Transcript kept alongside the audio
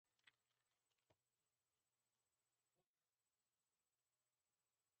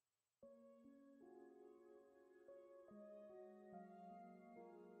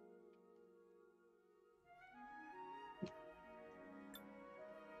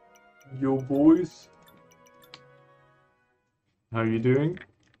Yo boys, how you doing?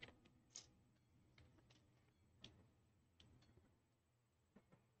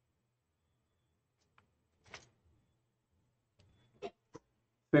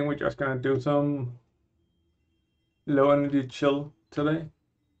 Think we're just gonna do some low energy chill today.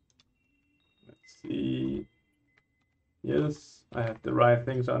 Let's see. Yes, I have the right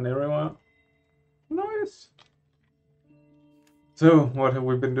things on everywhere. Nice. So, what have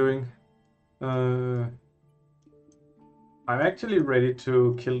we been doing? I'm actually ready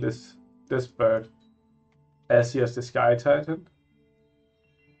to kill this bird. As he has the Sky Titan.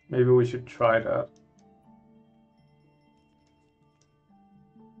 Maybe we should try that.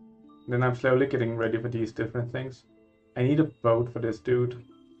 Then I'm slowly getting ready for these different things. I need a boat for this dude.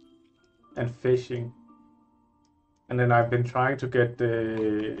 And fishing. And then I've been trying to get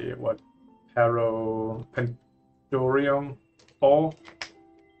the Pandorium ore.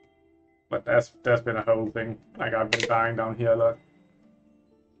 But that's been a whole thing. Like I've been dying down here a lot.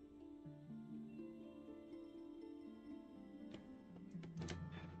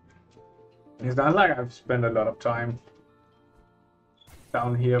 It's not like I've spent a lot of time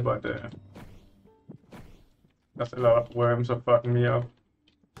down here, but there's a lot of worms are fucking me up.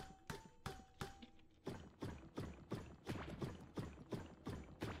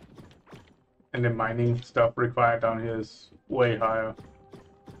 And the mining stuff required down here is way higher.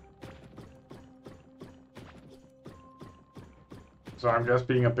 So I'm just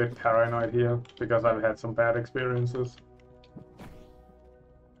being a bit paranoid here because I've had some bad experiences.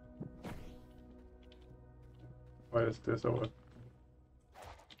 What is this over?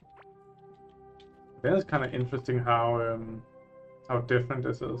 Then it's kind of interesting how different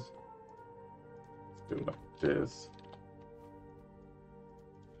this is. Let's do like this.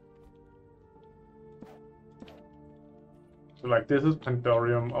 So like this is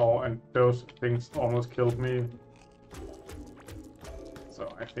Pandorium ore, and those things almost killed me. So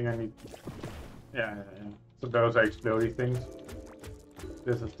I think I need, yeah. So those are explodey things.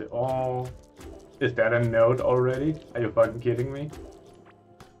 This is the ore. Is that a node already? Are you fucking kidding me?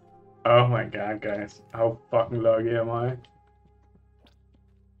 Oh my god, guys. How fucking lucky am I?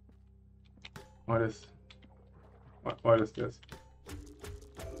 What is this?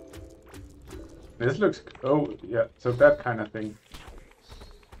 This looks, oh yeah, so that kind of thing.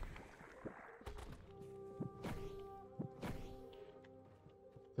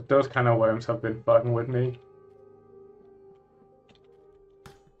 So those kind of worms have been fucking with me.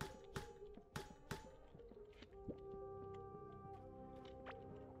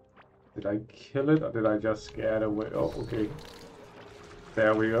 Did I kill it or did I just scare it away? Oh, okay.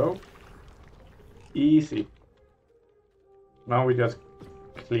 There we go. Easy. Now we just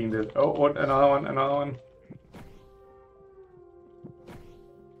cleaned it. Oh, what? Another one.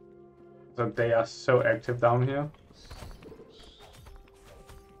 So they are so active down here.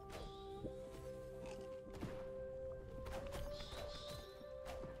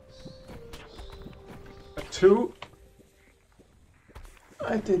 Two.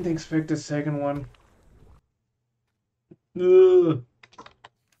 I didn't expect the second one. Ugh.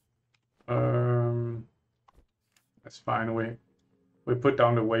 That's fine. We put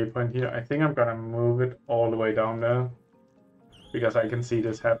down the waypoint here. I think I'm gonna move it all the way down there because I can see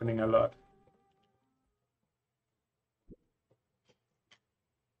this happening a lot.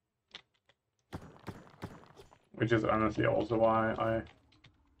 Which is honestly also why I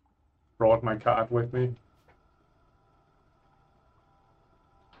brought my card with me.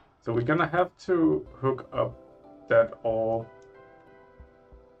 So we're gonna have to hook up that ore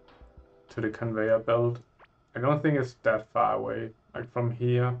to the conveyor belt. I don't think it's that far away. Like from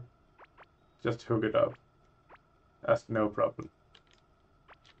here, just hook it up. That's no problem.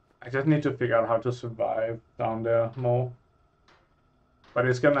 I just need to figure out how to survive down there more. But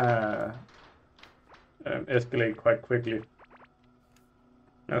it's gonna escalate quite quickly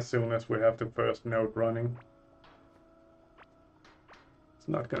as soon as we have the first node running. It's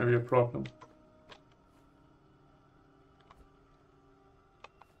not gonna be a problem.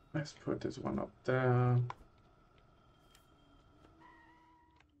 Let's put this one up there.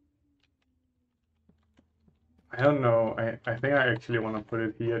 I don't know. I think I actually want to put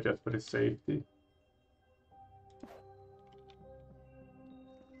it here just for the safety.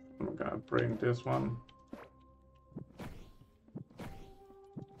 I'm gonna bring this one.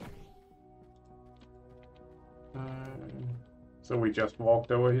 So we just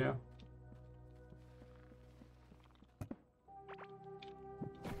walked over here.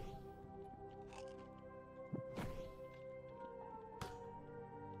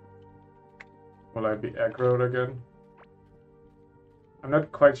 Will I be aggroed again? I'm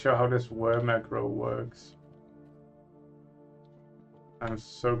not quite sure how this worm aggro works. I'm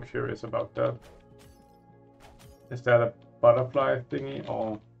so curious about that. Is that a butterfly thingy,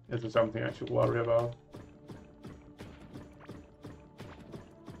 or is it something I should worry about?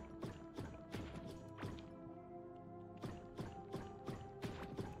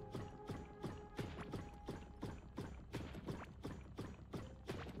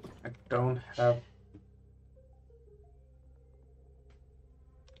 I don't have...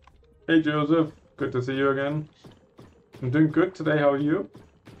 Hey Joseph, good to see you again. I'm doing good today, how are you?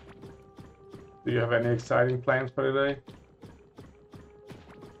 Do you have any exciting plans for today?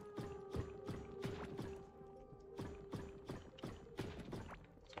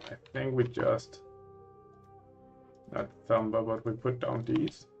 I think we just... Not Thumber, but we put down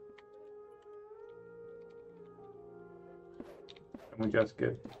these. And we just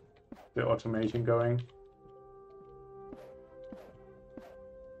get the automation going.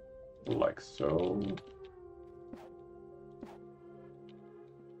 Like so.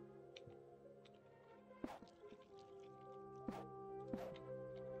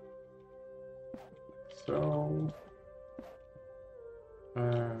 So,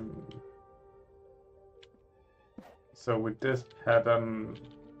 so with this pattern,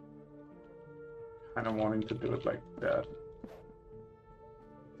 kind of wanting to do it like that.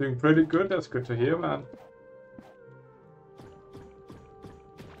 Doing pretty good, that's good to hear, man.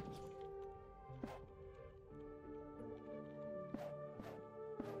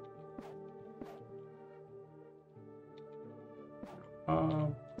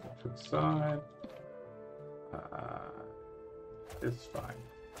 To the side. It's fine.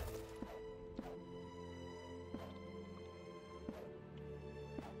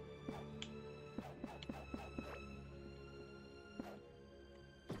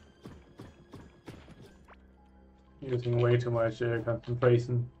 Using way too much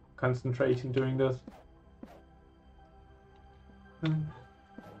concentration doing this.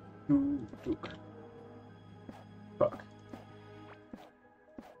 Fuck.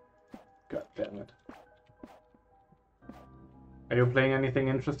 God damn it. Are you playing anything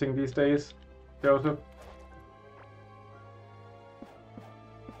interesting these days, Joseph?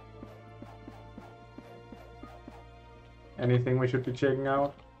 Anything we should be checking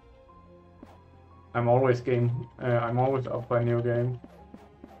out? I'm always up for a new game,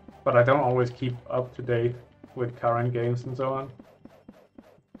 but I don't always keep up to date with current games and so on.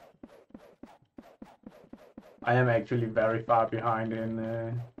 I am actually very far behind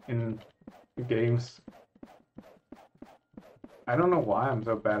in games. I don't know why I'm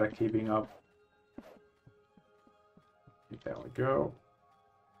so bad at keeping up. There we go.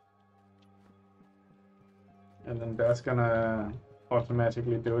 And then that's gonna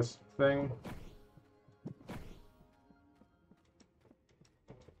automatically do its thing.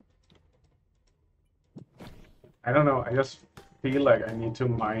 I don't know, I just feel like I need to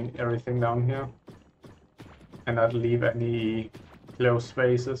mine everything down here and not leave any closed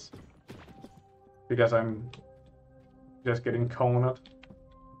spaces because I'm just getting cornered.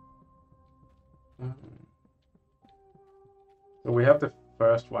 So we have the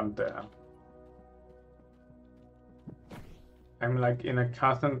first one there. I'm like in a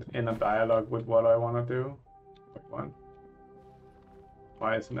constant dialogue with what I want to do. Wait, one.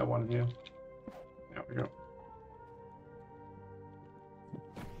 Why isn't there one here? There we go.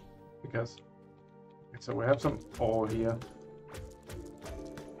 Because so we have some ore here.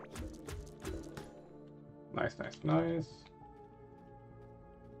 Nice, nice, nice.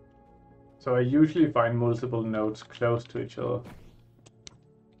 So I usually find multiple nodes close to each other.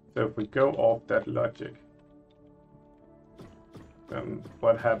 So if we go off that logic, then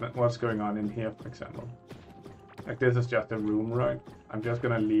what's going on in here, for example? Like this is just a room, right? I'm just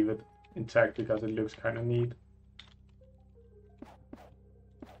gonna leave it intact because it looks kind of neat.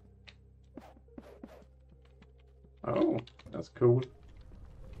 Oh, that's cool.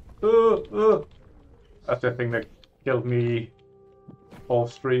 That's the thing that killed me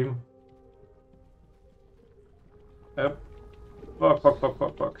off stream. Yep. Fuck, fuck, fuck,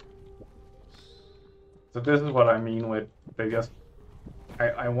 fuck, fuck. So this is what I mean with they just...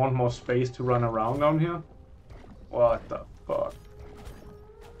 I want more space to run around down here. What the fuck?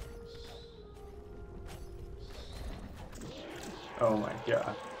 Oh my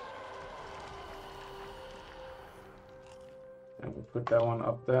god. And we put that one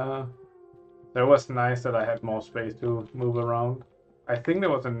up there. That was nice that I had more space to move around. I think there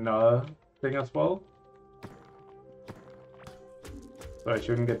was another thing as well. So I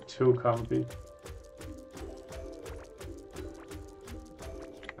shouldn't get too comfy.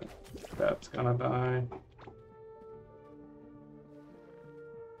 That's gonna die.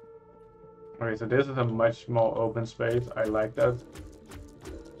 Okay, so this is a much more open space. I like that.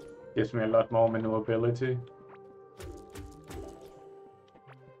 Gives me a lot more maneuverability.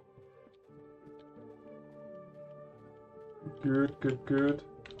 Good, good, good.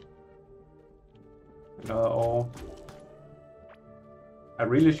 Another ore. I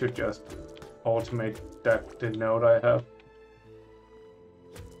really should just automate the node I have.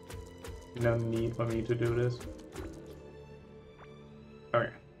 No need for me to do this.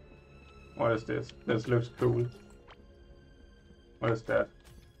 Okay. What is this? This looks cool. What is that?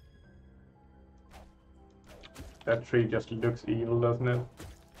 That tree just looks evil, doesn't it?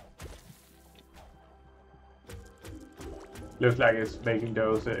 Looks like it's making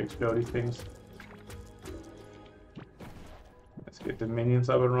those exploding things. Let's get the minions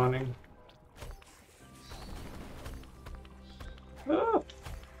up and running. Ah!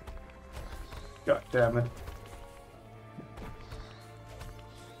 God damn it.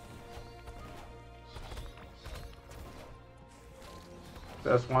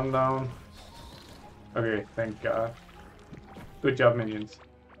 There's one down. Okay, thank God. Good job, minions.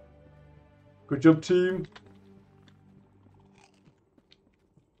 Good job, team.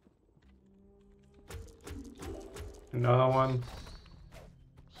 Another one.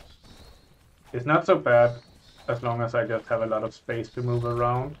 It's not so bad as long as I just have a lot of space to move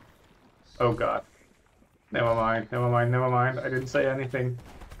around. Oh God. Never mind, never mind, never mind. I didn't say anything.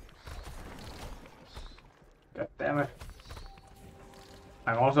 God damn it.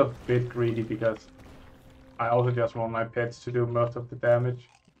 I'm also a bit greedy because I also just want my pets to do most of the damage.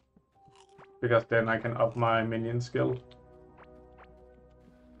 Because then I can up my minion skill.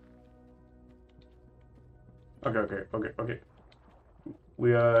 Okay.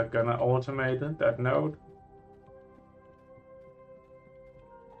 We are gonna automate that node.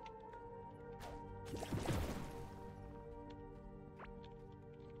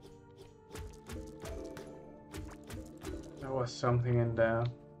 There was something in there.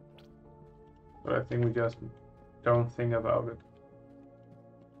 But I think we just don't think about it.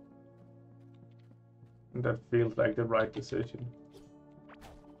 And that feels like the right decision.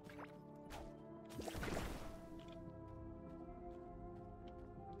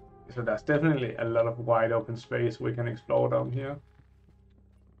 So there's definitely a lot of wide open space we can explore down here.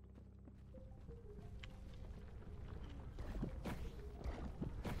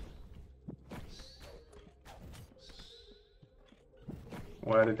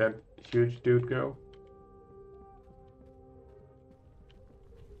 Where did that huge dude go?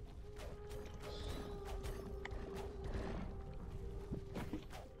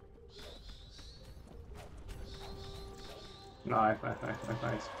 Nice.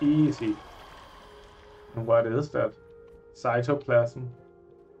 Easy. And what is that? Cytoplasm.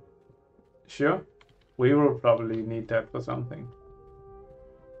 Sure. We will probably need that for something.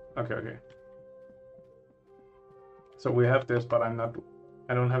 Okay. So we have this, but I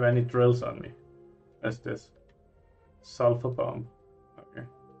don't have any drills on me. That's this. Sulfur bomb. Okay.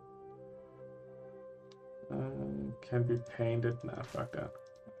 Can be painted. Nah, fuck that.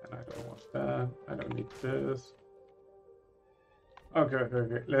 And I don't want that. I don't need this.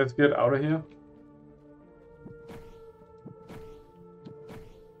 Okay. Let's get out of here.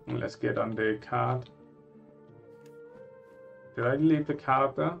 Let's get on the card. Did I leave the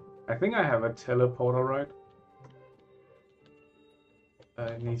card there? I think I have a teleporter, right?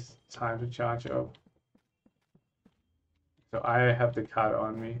 It needs time to charge up. So I have the card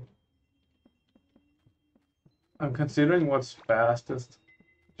on me. I'm considering what's fastest.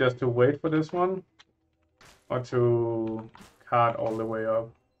 Just to wait for this one? Or to card all the way up?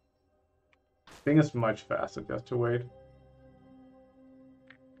 I think it's much faster just to wait.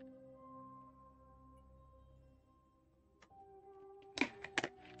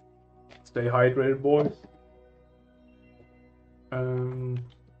 Stay hydrated, boys.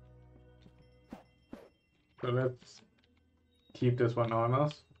 So let's keep this one on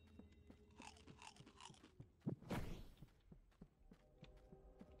us.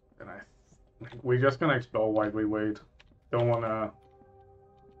 And we're just gonna explore while we wait. Don't wanna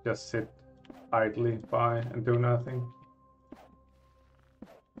just sit idly by and do nothing.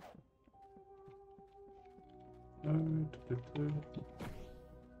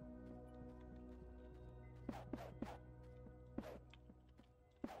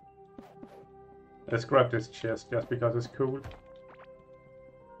 Let's grab this chest just because it's cool.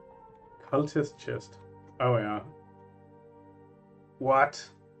 Cultist chest. Oh yeah. What?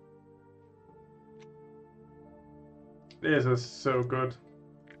 This is so good.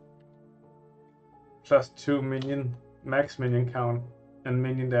 +2 minion, max minion count, and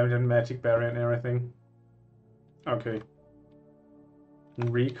minion damage and magic barrier and everything. Okay.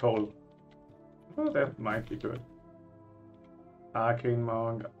 Recall. Oh, that might be good. Arcane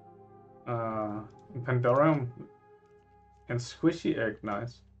Monk. Pandorium and Squishy Egg,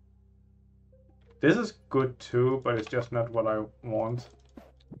 nice. This is good too, but it's just not what I want.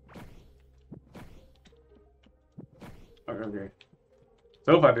 Okay.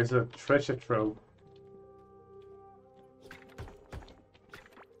 So far, this is a treasure trove.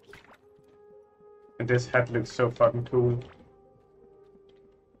 And this hat looks so fucking cool.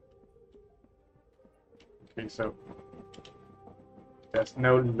 Okay, so there's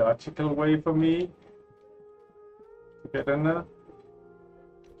no logical way for me to get in there.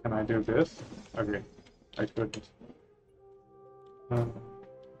 Can I do this? Okay, I couldn't.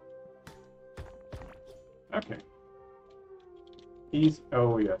 Okay.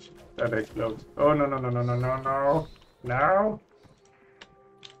 Oh yes, that explodes. Oh no no no no no no no no!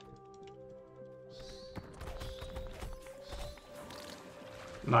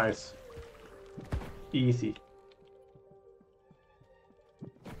 Nice. Easy.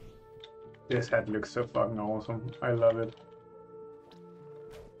 This hat looks so fucking awesome. I love it.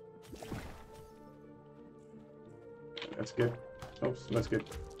 Let's get. Oops, let's get.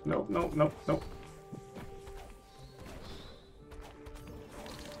 No, no, no, no.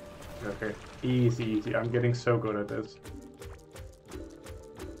 Okay, easy, easy. I'm getting so good at this.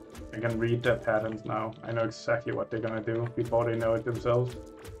 I can read their patterns now. I know exactly what they're gonna do before they know it themselves.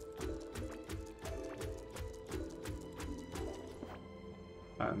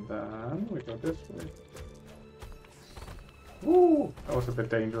 And then we go this way. Woo! That was a bit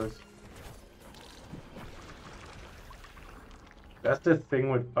dangerous. That's the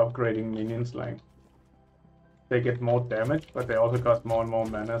thing with upgrading minions, like they get more damage, but they also cost more and more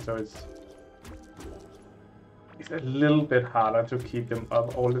mana, so it's a little bit harder to keep them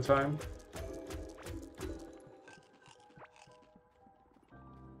up all the time.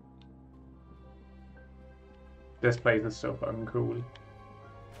 This place is so fucking cool.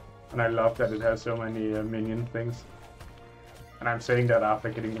 And I love that it has so many minion things. And I'm saying that after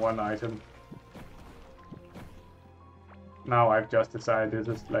getting one item. Now I've just decided this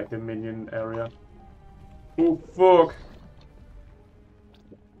is like the minion area. Oh fuck!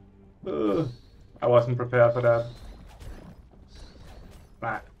 Ugh. I wasn't prepared for that.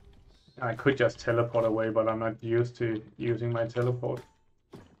 Nah. I could just teleport away, but I'm not used to using my teleport.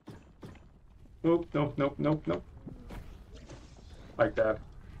 Nope, nope, nope, nope, nope. Like that.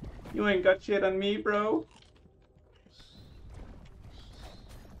 You ain't got shit on me, bro.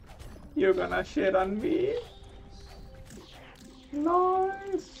 You're gonna shit on me?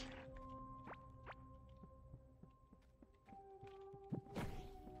 Nice.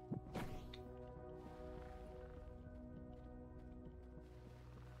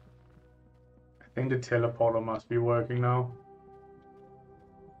 I think the teleporter must be working now.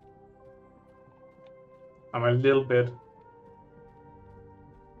 I'm a little bit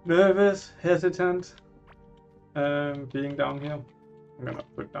nervous, hesitant, being down here. I'm gonna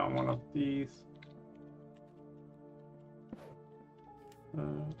put down one of these.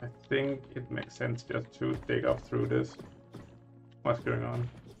 I think it makes sense just to dig up through this. What's going on?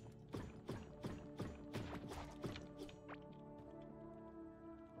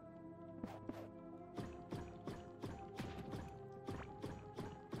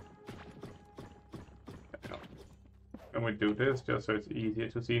 Can we do this just so it's easier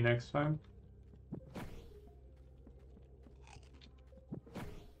to see next time?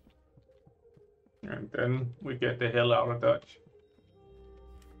 And then we get the hell out of Dodge.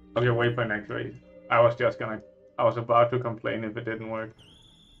 Okay, waypoint activated. I was about to complain if it didn't work.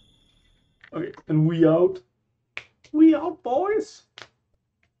 Okay, and we out. We out, boys.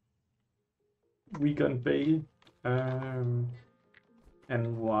 We can bail. And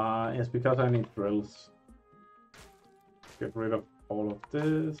why? It's because I need drills. Get rid of all of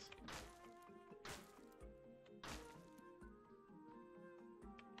this.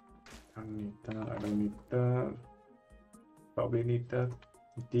 I don't need that. I don't need that. Probably need that.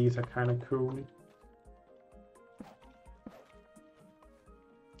 These are kind of cool.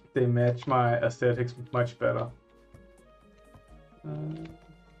 They match my aesthetics much better.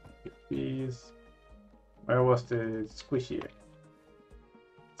 These. Where was the squishy egg?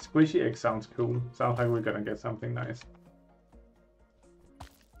 Squishy egg sounds cool. Sounds like we're gonna get something nice.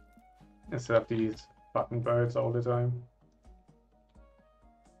 Instead of these fucking birds all the time.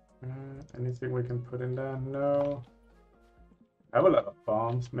 Anything we can put in there? No. I have a lot of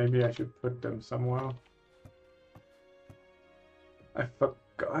bombs. Maybe I should put them somewhere. I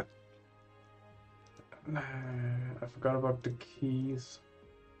forgot. I forgot about the keys.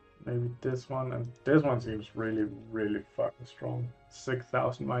 Maybe this one, and this one seems really, really fucking strong.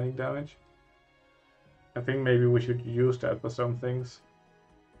 6,000 mining damage. I think maybe we should use that for some things.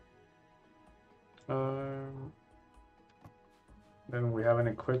 Then we have an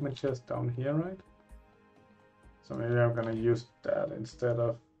equipment chest down here, right? So maybe I'm gonna use that instead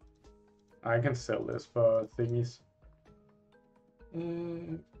of... I can sell this for thingies.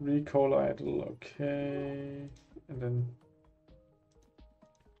 Recall idle, okay. And then...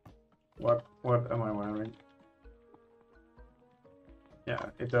 What am I wearing? Yeah,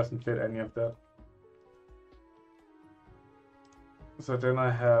 it doesn't fit any of that. So then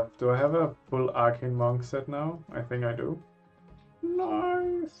I have... Do I have a full Arcane Monk set now? I think I do.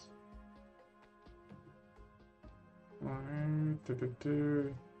 Nice!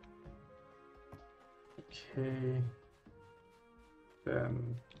 Okay.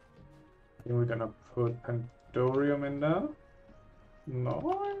 Then we're gonna put Pandorium in there.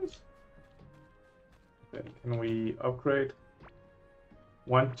 Nice! Then can we upgrade?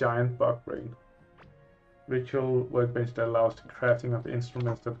 One giant bug brain. Ritual workbench that allows the crafting of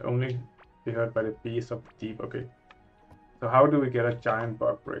instruments that only be heard by the beasts of the deep. Okay. So how do we get a giant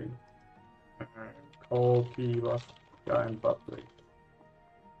bug brain? Call keyword giant bug brain.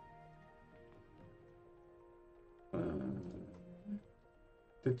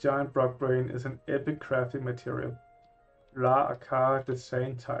 The giant bug brain is an epic crafting material. La Akar, the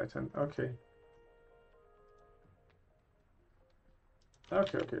Saint Titan. Okay.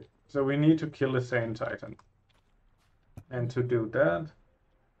 Okay. So we need to kill the Saint Titan. And to do that,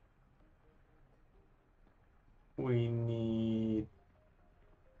 we need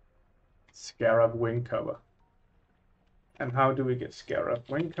Scarab wing cover. And how do we get Scarab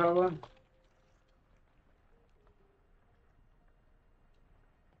wing cover?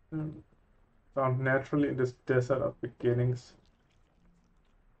 Found naturally in this desert of beginnings.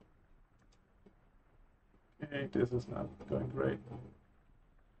 Okay, this is not going great.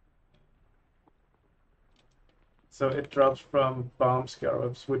 So it drops from bomb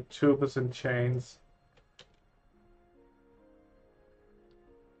scarabs with 2% chains.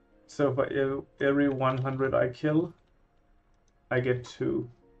 So for every 100 I kill, I get 2.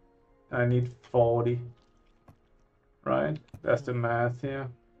 I need 40. Right? That's the math here.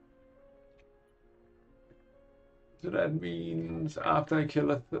 So that means after I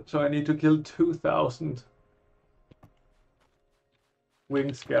kill so I need to kill 2,000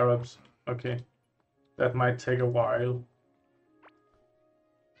 wing scarabs. Okay. That might take a while.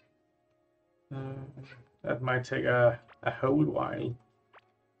 That might take a whole while.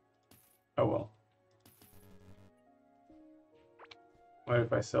 Oh well. What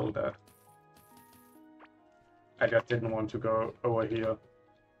if I sell that? I just didn't want to go over here.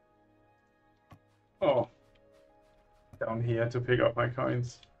 Oh. Down here to pick up my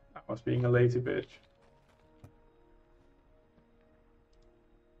coins. I was being a lazy bitch.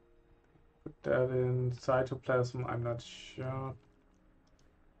 Put that in cytoplasm, I'm not sure.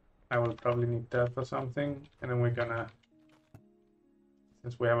 I will probably need that for something. And then we're gonna,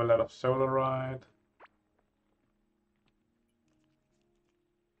 since we have a lot of solarite.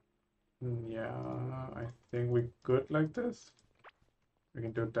 Yeah, I think we're good like this. We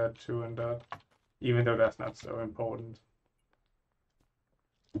can do that too and that. Even though that's not so important.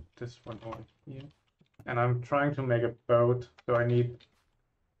 This one over here. And I'm trying to make a boat, so I need...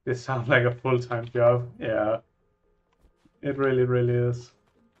 This sounds like a full-time job. Yeah. It really, really is.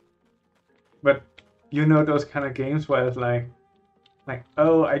 But you know those kind of games where it's like,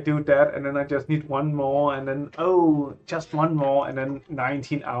 oh, I do that, and then I just need one more, and then, oh, just one more, and then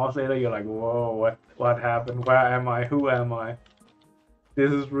 19 hours later, you're like, whoa, what happened? Where am I? Who am I?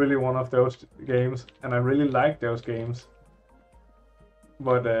 This is really one of those games, and I really like those games.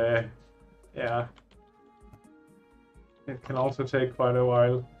 But, yeah. It can also take quite a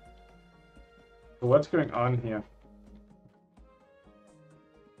while. So what's going on here?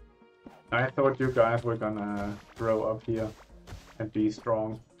 I thought you guys were gonna grow up here and be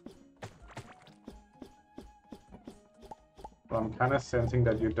strong. But I'm kind of sensing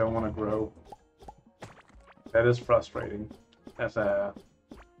that you don't want to grow. That is frustrating as a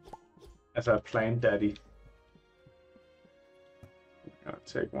plain daddy. I'm gonna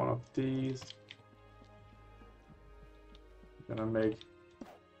take one of these. I'm gonna make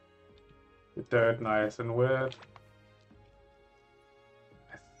the dirt nice and wet.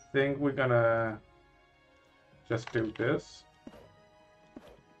 I think we're gonna just do this.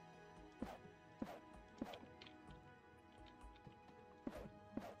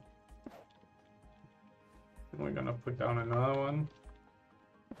 And we're gonna put down another one.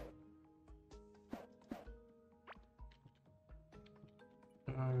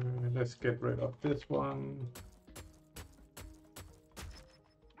 Let's get rid of this one.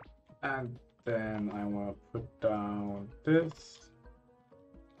 And Then I want to put down this.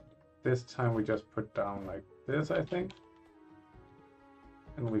 This time we just put down like this, I think.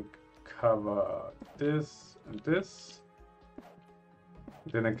 And we cover this and this.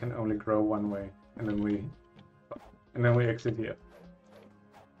 Then it can only grow one way. And then we exit here.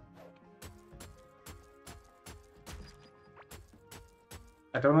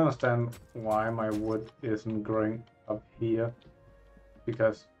 I don't understand why my wood isn't growing up here.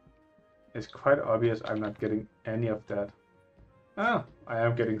 Because it's quite obvious I'm not getting any of that. Ah, I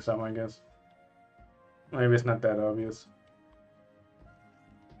am getting some, I guess. Maybe it's not that obvious.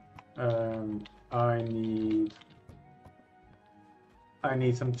 I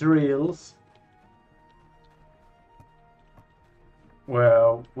need some drills.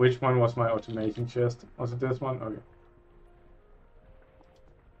 Well, which one was my automation chest? Was it this one? Okay.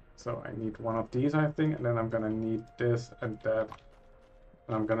 So I need one of these, I think, and then I'm gonna need this and that.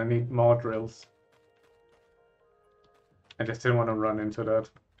 And I'm gonna need more drills. I just didn't want to run into that.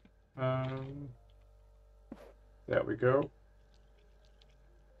 There we go.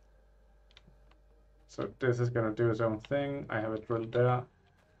 So this is gonna do its own thing. I have a drill there.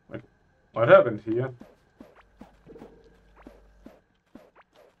 Wait, what happened here?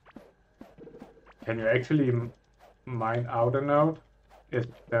 Can you actually mine out a node if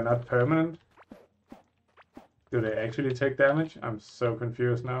they're not permanent? Do they actually take damage? I'm so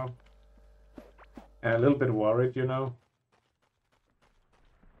confused now. And a little bit worried, you know.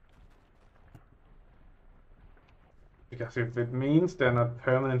 Because if it means they're not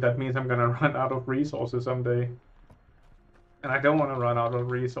permanent, that means I'm gonna run out of resources someday. And I don't want to run out of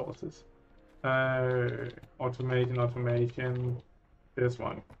resources. Automation. This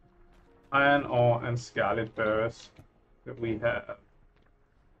one. Iron ore and scarlet burrs that we have.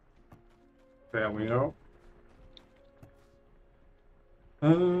 There we go. I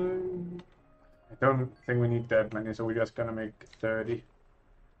don't think we need that many, so we're just gonna make 30.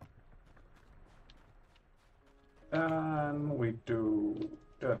 And we do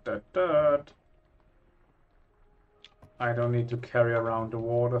that. I don't need to carry around the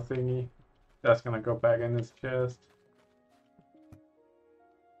water thingy. That's gonna go back in this chest.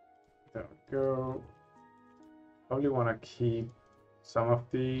 There we go. Probably want to keep some of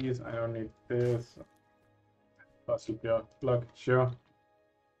these. I don't need this. Fossil block, sure.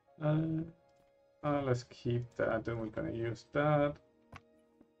 Let's keep that, then we're gonna use that.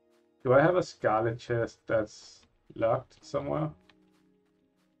 Do I have a scarlet chest that's locked somewhere?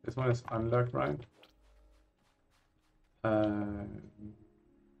 This one is unlocked, right?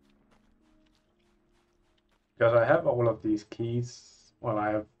 Because I have all of these keys. Well, I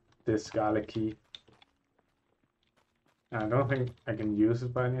have this scarlet key. I don't think I can use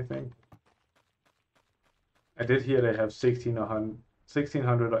it by anything. I did hear they have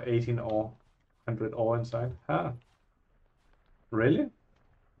 1600 or 1800 ore inside. Huh. Really?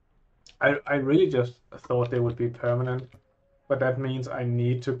 I really just thought they would be permanent. But that means I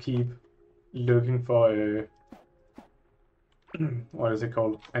need to keep looking for a... what is it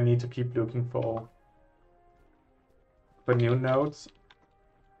called? I need to keep looking for new nodes.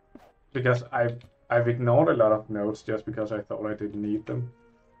 Because I've ignored a lot of nodes just because I thought I didn't need them.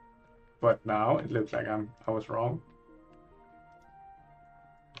 But now it looks like I was wrong.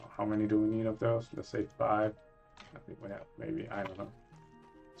 How many do we need of those? Let's say 5. I think we have maybe, I don't know.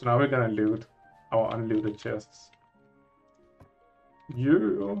 So now we're gonna loot our unlooted chests.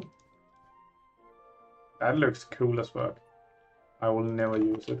 Yeah. That looks cool as fuck. I will never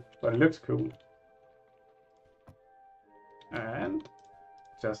use it, but it looks cool. And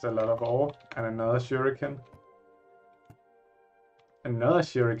just a lot of ore and another shuriken. Another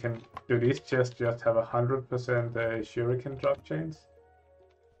shuriken. Do these chests just have 100% shuriken drop chains?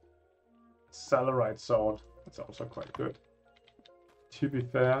 Salarite sword. That's also quite good. To be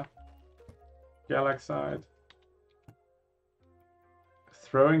fair. Galaxite.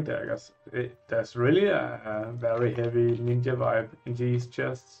 Throwing daggers. There's really a very heavy ninja vibe in these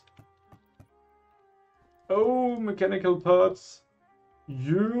chests. Oh, mechanical parts.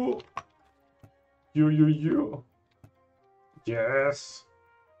 You. Yes.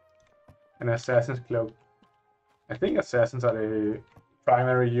 An assassin's cloak. I think assassins are the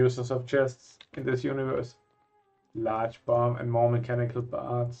primary users of chests in this universe. Large bomb and more mechanical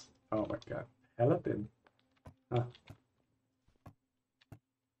parts. Oh my god. Paladin. Huh.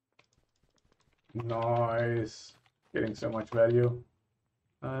 Nice. Getting so much value.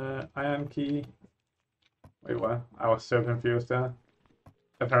 Iron key. Wait, what? I was so confused there.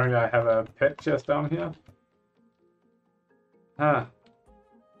 Apparently I have a pet chest down here. Huh.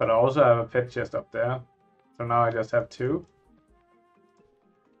 But I also have a pet chest up there. So now I just have 2.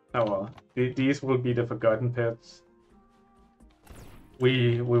 Oh well, these will be the forgotten pets.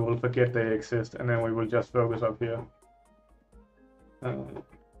 We will forget they exist, and then we will just focus up here. So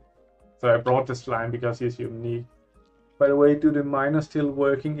I brought the slime because he's unique. By the way, do the miners still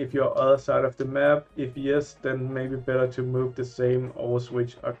working if you're other side of the map? If yes, then maybe better to move the same ores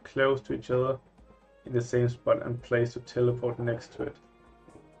which are close to each other in the same spot and place to teleport next to it.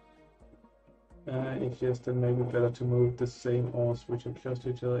 If yes, then maybe better to move the same ores which are close to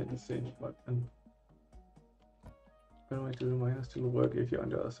each other in the same spot. And by the way, do the miners still work if you're on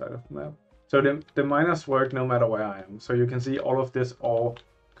the other side of the map? So the miners work no matter where I am. So you can see all of this ore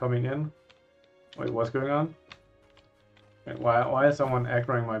coming in. Wait, what's going on? Why is someone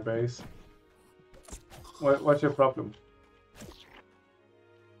aggroing my base? What's your problem?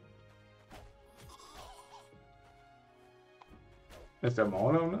 Is there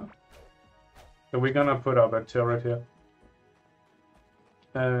more down there? So we're gonna put up a turret here.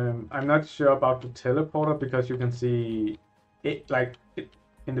 I'm not sure about the teleporter because you can see it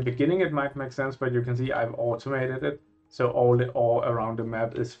in the beginning it might make sense, but you can see I've automated it. So all the ore around the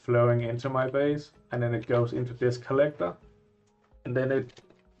map is flowing into my base, and then it goes into this collector. And then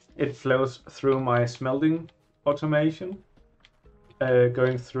it flows through my smelting automation,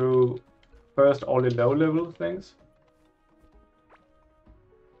 going through first all the low level things,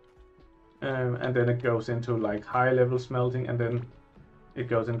 and then it goes into like high level smelting, and then it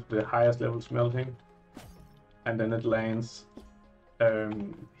goes into the highest level smelting, and then it lands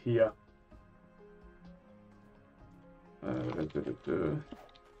here. Then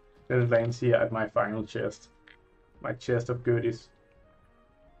it lands here at my final chest. My chest of goodies.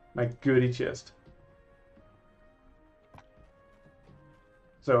 My goodie chest.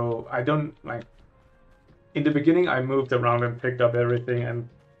 So I don't like... In the beginning I moved around and picked up everything, and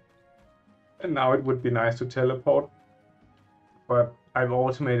now it would be nice to teleport. But I've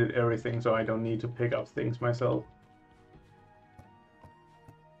automated everything so I don't need to pick up things myself.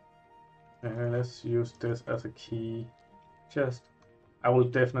 Let's use this as a key chest. I will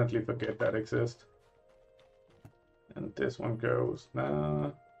definitely forget that exists. And this one goes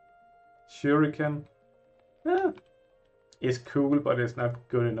now. Shuriken. It's cool, but it's not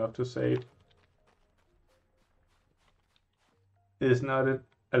good enough to save. It's not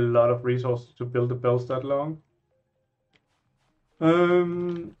a lot of resources to build the bells that long.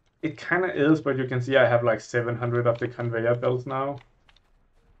 It kind of is, but you can see I have like 700 of the conveyor belts now.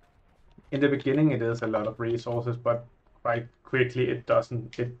 In the beginning it is a lot of resources, but quite quickly it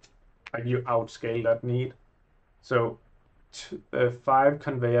doesn't. Like you outscale that need. So 5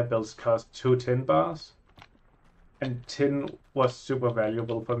 conveyor belts cost 2 tin bars, and tin was super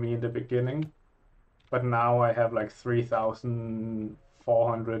valuable for me in the beginning, but now I have like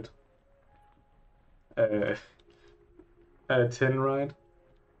 3,400 tin, right?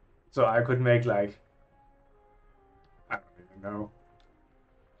 So I could make like, I don't even know,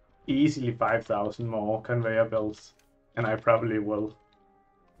 easily 5,000 more conveyor belts, and I probably will.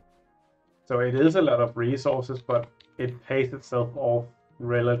 So it is a lot of resources, but it pays itself off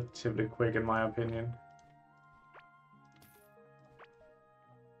relatively quick in my opinion.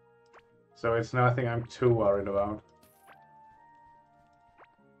 So it's nothing I'm too worried about.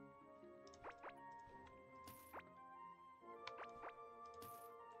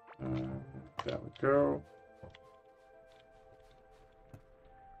 There we go.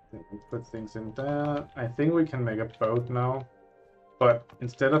 Then we put things in there. I think we can make a boat now. But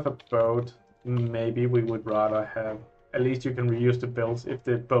instead of a boat, maybe we would rather have... At least you can reuse the belts if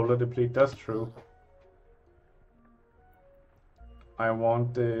the boulder deplete. That's true. I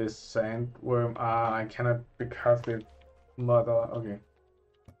want the sandworm. I cannot because the mother... Okay.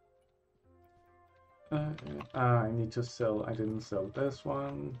 I need to sell. I didn't sell this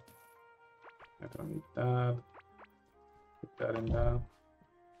one. I don't need that. Put that in there.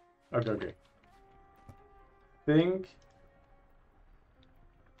 Okay. Think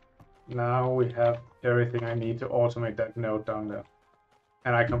now we have everything I need to automate that node down there.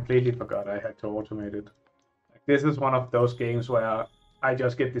 And I completely forgot I had to automate it. This is one of those games where I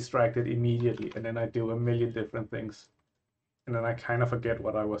just get distracted immediately and then I do a million different things. And then I kind of forget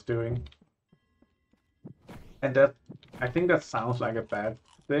what I was doing. And that, I think that sounds like a bad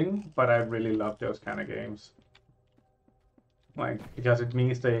thing, but I really love those kind of games. Like, because it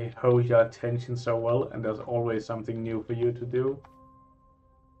means they hold your attention so well and there's always something new for you to do.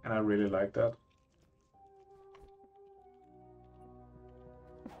 And I really like that.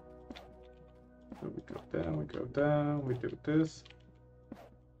 So we go down, we do this.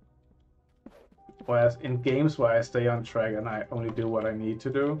 Whereas in games where I stay on track and I only do what I need to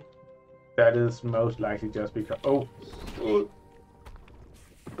do, that is most likely just because...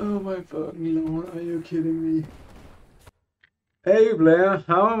 Oh my fucking lord, are you kidding me? Hey Blair,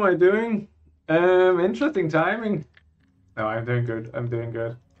 how am I doing? Interesting timing. No, I'm doing good, I'm doing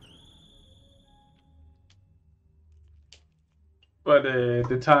good. But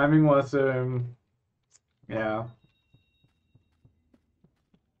the timing was, yeah.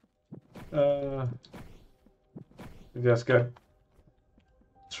 I just got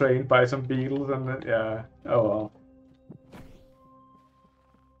trained by some beetles and then, yeah, oh well.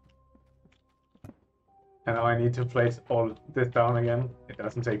 And now I need to place all this down again. It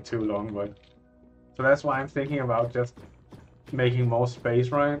doesn't take too long, but... So that's why I'm thinking about just making more space,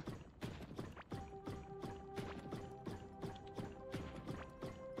 right?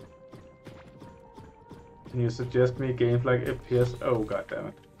 Can you suggest me games like FPS? Oh,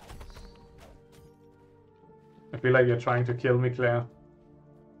 goddammit. I feel like you're trying to kill me, Claire.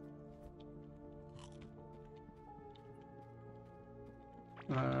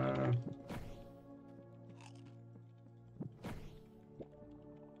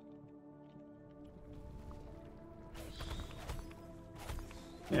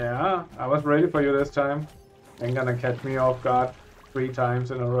 Yeah, I was ready for you this time. Ain't gonna catch me off guard 3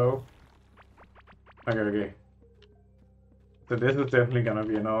 times in a row. Okay. So this is definitely gonna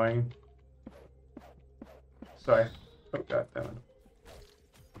be annoying. Sorry. Oh god damn it.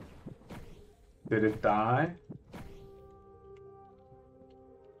 Did it die?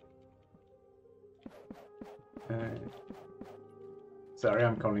 Sorry,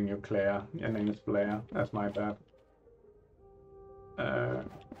 I'm calling you Claire. Your name is Blair. That's my bad.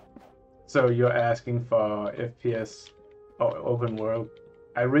 So you're asking for FPS or open world.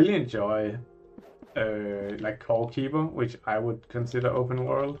 I really enjoy like Core Keeper, which I would consider open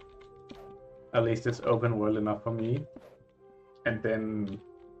world. At least it's open world enough for me. And then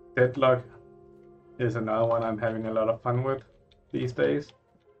Deadlock is another one I'm having a lot of fun with these days.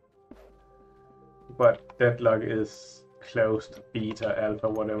 But Deadlock is closed beta, alpha,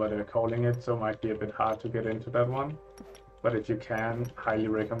 whatever they're calling it, so it might be a bit hard to get into that one. But if you can, highly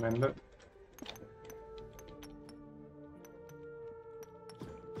recommend it.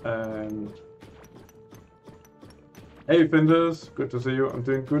 Hey Finders, good to see you. I'm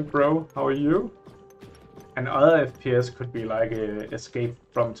doing good, bro. How are you? Another FPS could be like Escape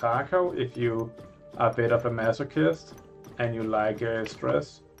from Tarkov if you are a bit of a masochist and you like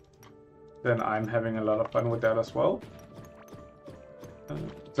stress. Then I'm having a lot of fun with that as well.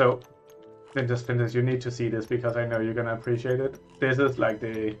 So, Finders, you need to see this because I know you're gonna appreciate it. This is like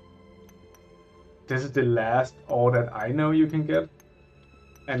this is the last ore that I know you can get.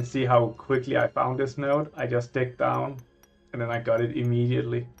 And see how quickly I found this node. I just digged down and then I got it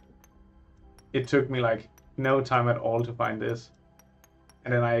immediately. It took me like no time at all to find this.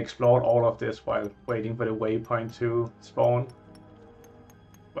 And then I explored all of this while waiting for the waypoint to spawn.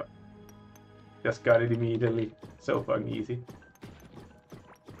 But just got it immediately. So fucking easy.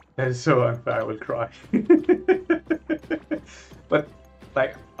 That is so unfair, I will cry. But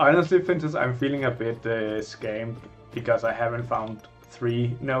like honestly, Fintus, I'm feeling a bit scammed because I haven't found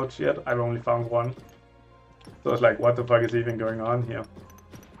 3 nodes yet. I've only found 1. So it's like, what the fuck is even going on here?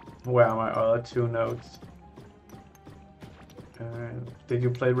 Where are my other 2 nodes? Did you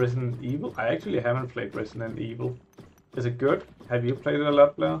play Resident Evil? I actually haven't played Resident Evil. Is it good? Have you played it a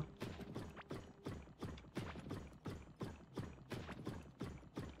lot, Blair?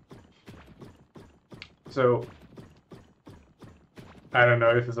 So, I don't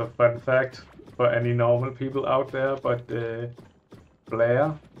know if it's a fun fact for any normal people out there, but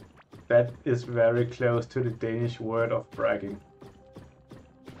Blair, that is very close to the Danish word of bragging.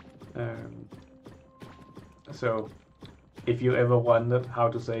 So, if you ever wondered how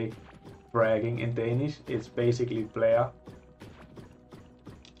to say bragging in Danish, it's basically Blair.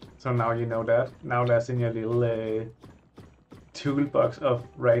 So now you know that. Now that's in your little toolbox of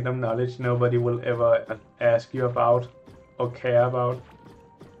random knowledge nobody will ever ask you about or care about.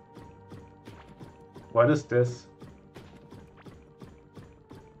 What is this?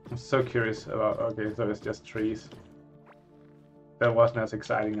 I'm so curious about... Okay, so it's just trees. That wasn't as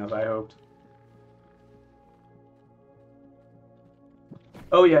exciting as I hoped.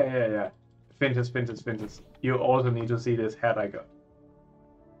 Oh yeah. Fintus. You also need to see this hat I got.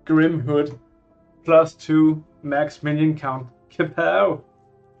 Grim Hood. +2 max minion count. Kapow!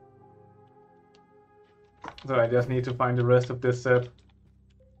 So I just need to find the rest of this set.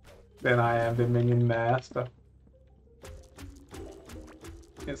 Then I am the minion master.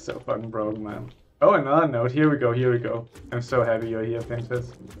 It's so fucking broken, man. Oh, another note. Here we go. I'm so happy you're here,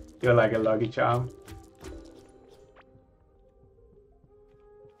 Princess. You're like a lucky charm.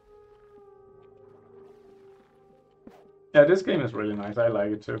 Yeah, this game is really nice. I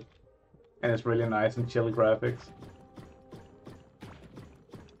like it too. And it's really nice and chill graphics.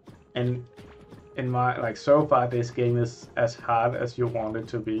 And in my, like, so far this game is as hard as you want it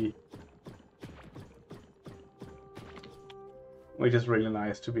to be. Which is really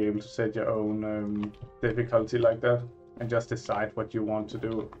nice to be able to set your own difficulty like that. And just decide what you want to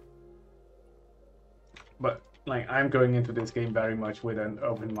do. But, like, I'm going into this game very much with an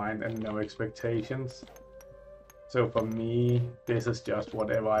open mind and no expectations. So for me, this is just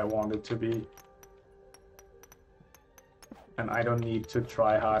whatever I want it to be. And I don't need to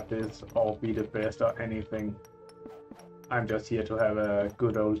try hard this or be the best or anything. I'm just here to have a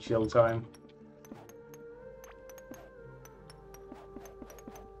good old chill time.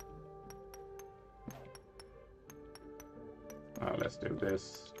 Let's do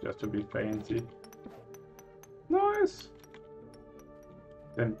this just to be fancy. Nice!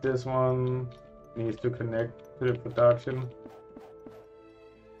 Then this one needs to connect to the production.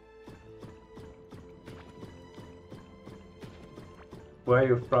 Where are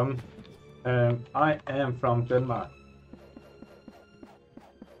you from? I am from Denmark.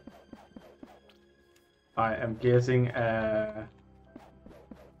 I am guessing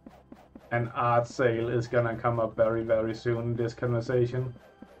an art sale is gonna come up very, very soon in this conversation.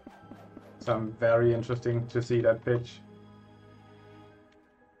 So I'm very interesting to see that pitch.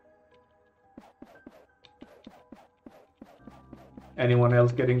 Anyone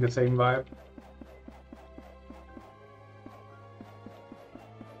else getting the same vibe?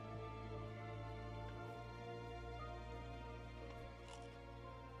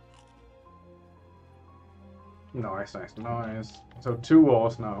 Nice, nice, nice. So 2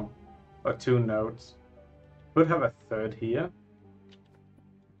 wars now. Or 2 nodes. Could have a third here.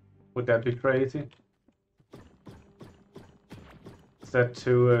 Would that be crazy? Is that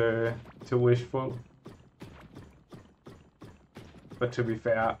too wishful? But to be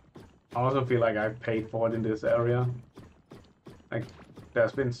fair, I also feel like I've paid for it in this area. Like,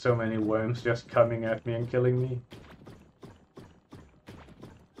 there's been so many worms just coming at me and killing me.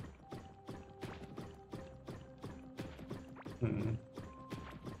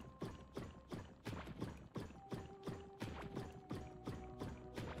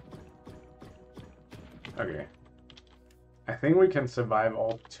 Okay. I think we can survive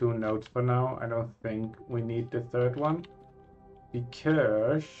all 2 nodes for now. I don't think we need the third one.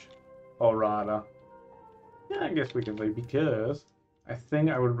 Because, or rather, yeah, I guess we can say because, I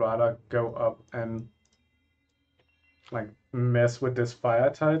think I would rather go up and, like, mess with this fire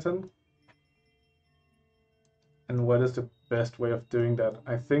titan. And what is the best way of doing that?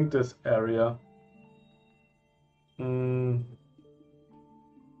 I think this area...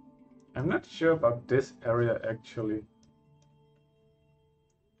 I'm not sure about this area actually.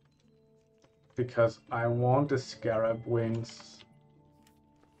 Because I want the scarab wings.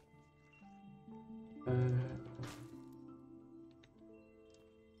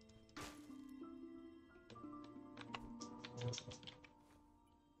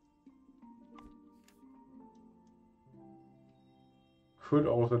 Could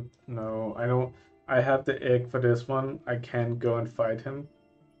also... No, I don't... I have the egg for this one. I can't go and fight him.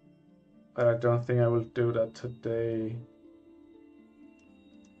 But I don't think I will do that today.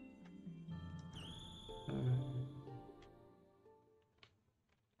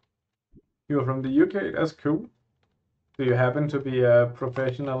 You're from the UK? That's cool. Do you happen to be a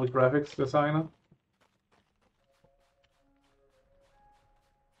professional graphics designer?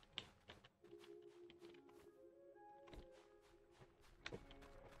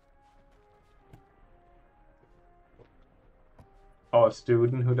 Or a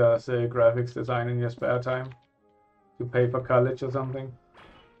student who does graphics design in your spare time to pay for college or something?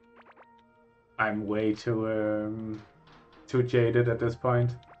 I'm way too jaded at this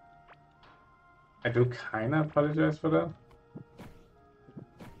point. I do kinda apologize for that.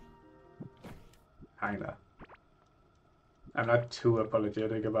 Kinda. I'm not too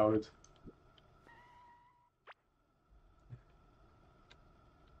apologetic about it.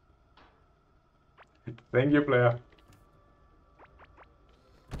 Thank you, player.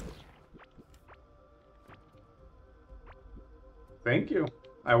 Thank you.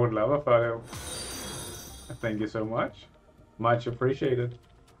 I would love a photo. Thank you so much. Much appreciated.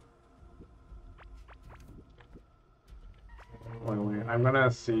 Wait, I'm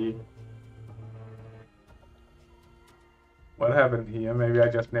gonna see what happened here. Maybe I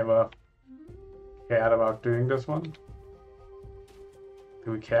just never cared about doing this one.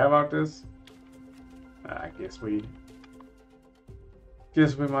 Do we care about this? I guess we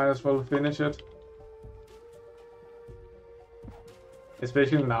might as well finish it.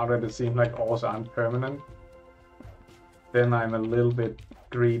 Especially now that it seems like ores aren't permanent. then I'm a little bit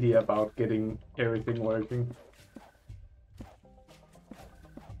greedy about getting everything working.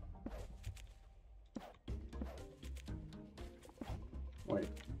 Wait,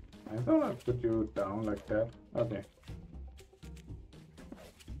 I thought I put you down like that. Okay.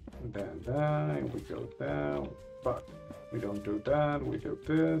 Then we go down. But we don't do that. We do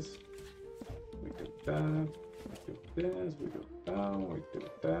this. We do that. We do this. We go down. We do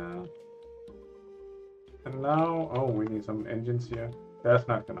that. And now, oh, we need some engines here. That's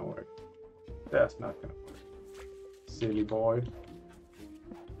not gonna work. That's not gonna work. Silly boy.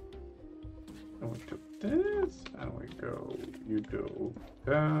 And we do this, and we go, you go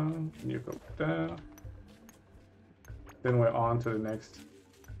down, and you go down. Then we're on to the next.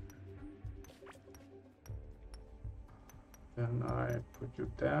 Then I put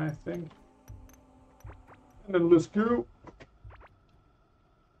you there, I think. And then let's go.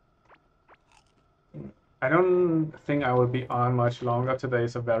 I don't think I will be on much longer. Today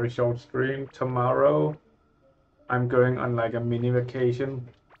is a very short stream. Tomorrow, I'm going on like a mini vacation.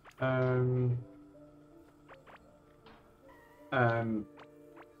 And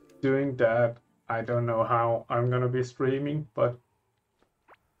doing that, I don't know how I'm gonna be streaming, but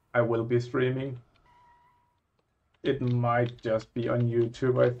I will be streaming. It might just be on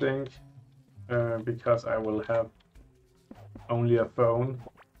YouTube, I think, because I will have only a phone.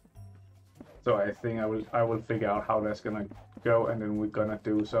 So I think I will figure out how that's gonna go, and then we're gonna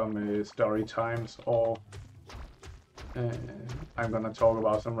do some story times, or I'm gonna talk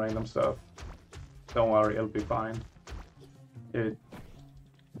about some random stuff. Don't worry, it'll be fine.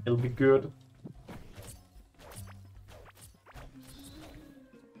 It'll be good.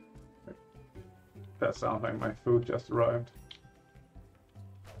 That sounds like my food just arrived.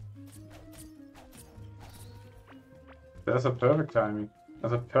 That's a perfect timing.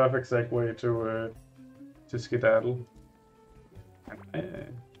 That's a perfect segue to skedaddle.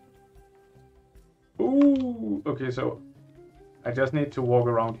 Ooh, okay, so I just need to walk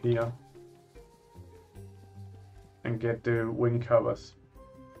around here and get the wing covers.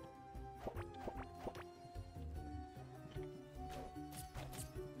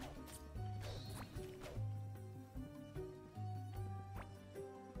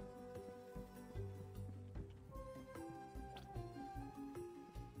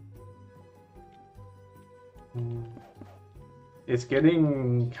 It's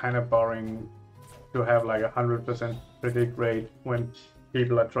getting kind of boring to have like 100% predict rate when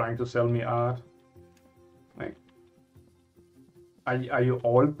people are trying to sell me art. Like, are you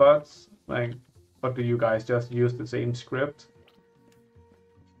all bots? Like, or do you guys just use the same script?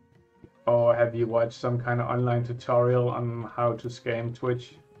 Or have you watched some kind of online tutorial on how to scam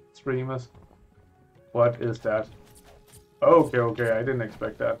Twitch streamers? What is that? Okay, I didn't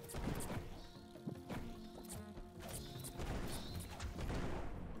expect that.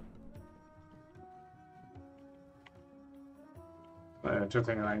 Just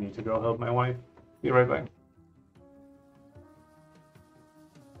think I need to go help my wife. Be right back.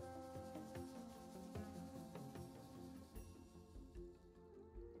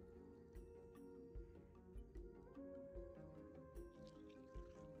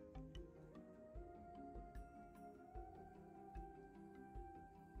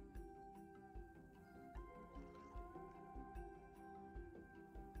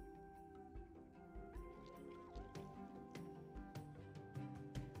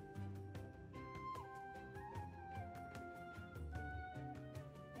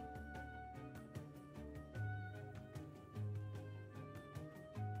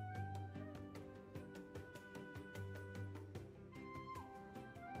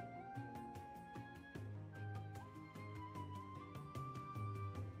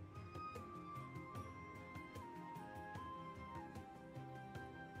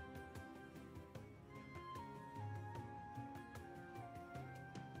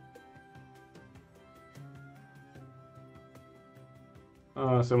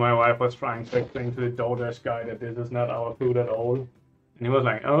 So my wife was trying to explain to the DoorDash guy that this is not our food at all. And he was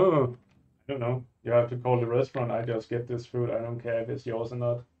like, oh, I don't know. You have to call the restaurant. I just get this food. I don't care if it's yours or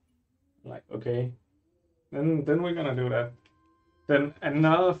not. I'm like, okay. Then we're gonna do that. Then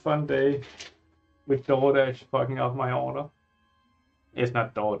another fun day with DoorDash fucking up my order. It's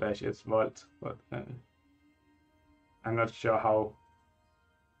not DoorDash, it's Volt. But I'm not sure how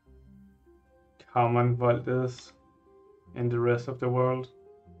common Volt is in the rest of the world.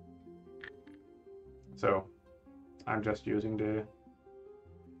 So I'm just using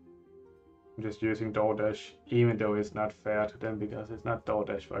DoorDash, even though it's not fair to them because it's not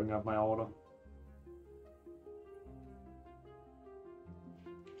DoorDash fucking up my order.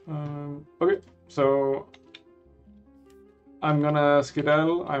 Okay, so I'm gonna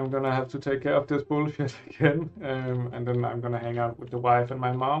skedaddle. I'm gonna have to take care of this bullshit again, and then I'm gonna hang out with the wife and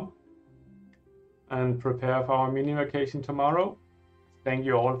my mom and prepare for our mini vacation tomorrow. Thank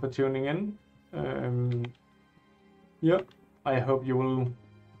you all for tuning in. Yeah, I hope you will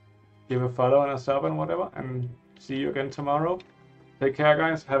give a follow and a sub and whatever, and see you again tomorrow. Take care,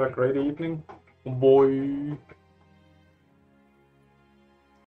 guys. Have a great evening. Bye.